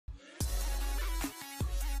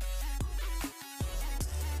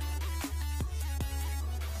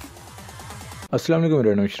अस्सलाम वालेकुम,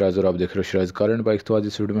 मेरा नाम शराज और आप देख रहे हो शराज कार बाइक। तो आज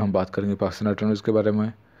इस वीडियो में हम बात करेंगे पाकिस्तान ऑटोन्यूज़ के बारे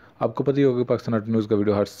में। आपको पता ही होगा कि पाकिस्तान ऑटोन्यूज़ का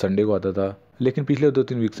वीडियो हर संडे को आता था, लेकिन पिछले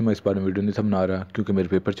 2-3 वीक से मैं इस बारे में वीडियो नहीं था बना रहा क्योंकि मेरे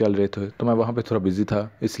पेपर चल रहे थे, तो मैं वहाँ पे थोड़ा बिजी था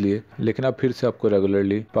इसलिए। लेकिन अब फिर से आपको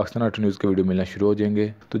रेगुलरली पाकिस्तान ऑटोन्यूज़ के वीडियो मिलना शुरू हो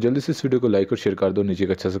जाएंगे। तो जल्दी से इस वीडियो को लाइक और शेयर कर दो, नीचे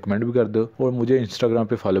एक अच्छा सा कमेंट भी कर दो और मुझे इंस्टाग्राम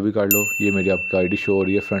पे फॉलो भी कर लो। ये मेरी आपकी आईडी शो हो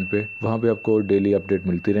रही है फ्रंट पे, वहाँ पे आपको डेली अपडेट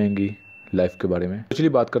मिलती रहेंगी लाइफ के बारे में। चलिए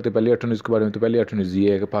बात करते हैं पहले ऑटोन्यूज़ के बारे में। तो पहले ऑटोन्यूज़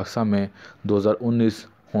ये है कि पाकिस्तान में 2019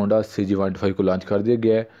 होंडा CG125 को लॉन्च कर दिया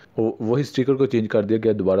गया है और वही स्टिकर को चेंज कर दिया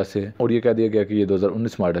गया दोबारा से, और ये कह दिया गया कि ये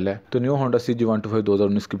 2019 मॉडल है। तो न्यू होंडा CG125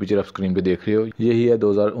 2019 की पिक्चर आप स्क्रीन पे देख रहे हो, यही है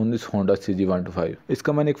 2019 होंडा CG125।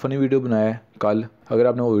 इसका मैंने एक फ़नी वीडियो बनाया है कल, अगर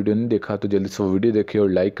आपने वो वीडियो नहीं देखा तो जल्दी से वो वीडियो देखिए और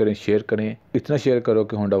लाइक करें, शेयर करें। इतना शेयर करो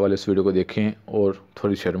कि होंडा वाले इस वीडियो को देखें और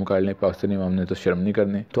थोड़ी शर्म कर लें। पाकिस्तानी अवाम ने तो शर्म नहीं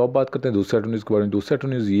करने। तो अब बात करते हैं दूसरे ऑटो न्यूज़ के बारे में। दूसरा ऑटो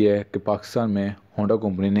न्यूज़ ये है कि पाकिस्तान में होंडा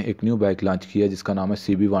कंपनी ने एक न्यू बाइक लॉन्च किया है जिसका नाम है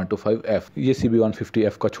CB125F। ये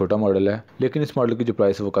CB150F का छोटा मॉडल है, लेकिन इस मॉडल की जो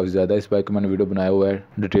प्राइस है वो काफ़ी ज़्यादा है। इस बाइक का मैंने वीडियो बनाया हुआ है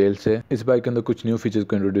डिटेल से। इस बाइक के अंदर कुछ न्यू फीचर्स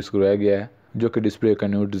को इंट्रोड्यूस कराया गया है, जो कि डिस्प्ले का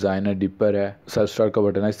न्यू डिज़ाइन है, डिपर है, सेल्फ स्टार्ट का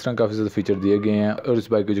बटन है, इस तरह काफ़ी ज़्यादा फीचर दिए गए हैं। और इस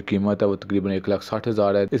बाइक की जो कीमत है वो तकरीबन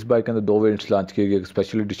 1,60,000 है। इस बाइक के अंदर 2 वेरिएंट्स लॉन्च किए गए, एक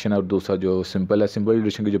स्पेशल एडिशन है और दूसरा जो सिंपल है। सिंपल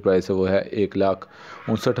एडिशन की जो प्राइस है वो है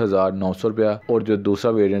 1,59,900 रुपया, और जो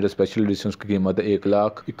दूसरा वेरिएंट है स्पेशल एडिशन उसकी कीमत है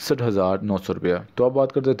 1,61,900 रुपया। तो अब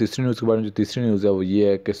बात करते हैं तीसरी न्यूज़ के बारे में। जो तीसरी न्यूज़ है वो ये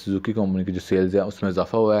है कि सुजुकी कंपनी की जो सेल्स है उसमें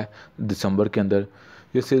इजाफा हुआ है दिसंबर के अंदर।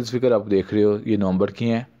 ये सेल्स फिगर आप देख रहे हो ये नवंबर की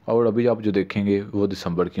हैं और अभी आप जो देखेंगे वो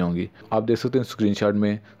दिसंबर की होंगी। आप देख सकते हैं स्क्रीनशॉट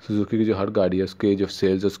में सुजुकी की जो हर गाड़ी है उसके जो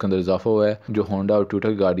सेल्स है उसके अंदर इजाफा हुआ है। जो होंडा और टोयोटा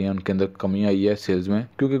की गाड़ियाँ हैं उनके अंदर कमी आई है सेल्स में,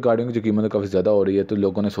 क्योंकि गाड़ियों की जो कीमत काफ़ी ज़्यादा हो रही है, तो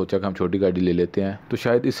लोगों ने सोचा कि हम छोटी गाड़ी ले लेते हैं, तो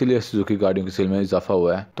शायद इसीलिए सुजुकी गाड़ियों की सेल में इजाफा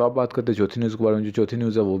हुआ है। तो आप बात करते हैं चौथी न्यूज़ के बारे में। जो चौथी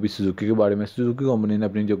न्यूज़ है वो भी सुजुकी के बारे में। सुजुकी कंपनी ने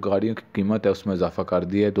अपनी जो गाड़ियों की कीमत है उसमें इजाफा कर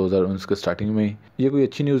दिया है 2019 के स्टार्टिंग में ही। ये कोई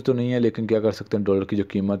अच्छी न्यूज़ तो नहीं है, लेकिन क्या कर सकते हैं, डॉलर की जो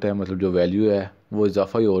कीमत है मतलब जो वैल्यू है वो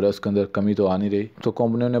इजाफा ही हो रहा है, उसके अंदर कमी तो आ नहीं रही। तो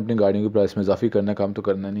कंपनियों ने अपनी गाड़ियों की प्राइस में इजाफा करना, काम तो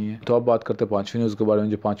करना नहीं है। तो अब बात करते हैं पांचवी न्यूज़ के बारे में।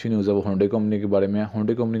 जो पांचवी न्यूज़ है वो होंडा कंपनी के बारे में है।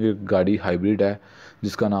 होंडा कंपनी की गाड़ी हाइब्रिड है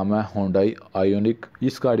जिसका नाम है होंडाई आयोनिक।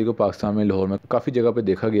 इस गाड़ी को पाकिस्तान में लाहौर में काफ़ी जगह पर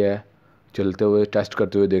देखा गया है, चलते हुए टेस्ट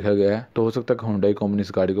करते हुए देखा गया है। तो हो सकता है कि होंडाई कंपनी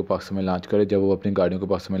इस गाड़ी को पाकिस्तान में लॉन्च करे। जब वो अपनी गाड़ियों को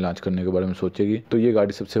पाकिस्तान में लॉन्च करने के बारे में सोचेगी तो ये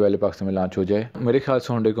गाड़ी सबसे पहले पाकिस्तान में लॉन्च हो जाए। मेरे ख्याल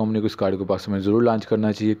से होंडाई कंपनी को इस गाड़ी को पाकिस्तान में ज़रूर लॉन्च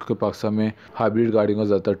करना चाहिए, क्योंकि पाकिस्तान में हाइब्रिड गाड़ियों का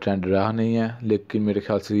ज़्यादातर ट्रेंड रहा नहीं है, लेकिन मेरे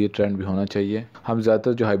ख्याल से ये ट्रेंड भी होना चाहिए। हम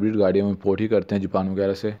ज़्यादातर जो हाइब्रिड गाड़ियाँ हम इम्पोर्ट ही करते हैं जापान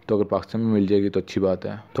वगैरह से, तो अगर पाकिस्तान में मिल जाएगी तो अच्छी बात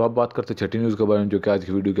है। तो अब बात करते हैं छठी न्यूज़ के बारे में, जो कि आज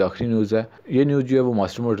की वीडियो की आखिरी न्यूज़ है। ये न्यूज़ जो है वो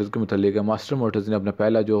मास्टर मोटर्स के मुतालिक है। मास्टर मोटर्स ने अपना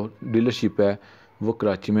पहला जो डीलरशिप है वो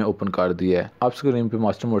कराची में ओपन कर दिया है। आप स्क्रीन पे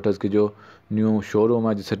मास्टर मोटर्स की जो न्यू शोरूम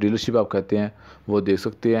है, जिसे डीलरशिप आप कहते हैं, वो देख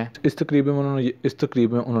सकते हैं। इस तकरीब में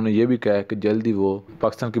उन्होंने ये भी कहा है कि जल्दी वो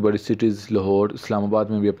पाकिस्तान की बड़ी सिटीज़ लाहौर,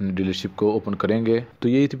 इस्लामाबाद में भी अपनी डीलरशिप को ओपन करेंगे। तो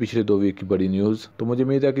यही थी पिछले 2 वीक की बड़ी न्यूज़। तो मुझे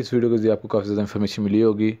उम्मीद है कि इस वीडियो के जरिए आपको काफ़ी ज़्यादा इन्फॉर्मेशन मिली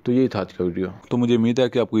होगी। तो यही था आज का वीडियो। तो मुझे उम्मीद है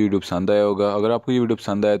कि आपको ये वीडियो पसंद आया होगा। अगर आपको ये वीडियो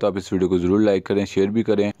पसंद आया तो आप इस वीडियो को ज़रूर लाइक करें, शेयर भी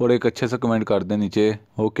करें और एक अच्छा सा कमेंट कर दें नीचे।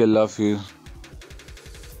 ओके, अल्लाह हाफिज़।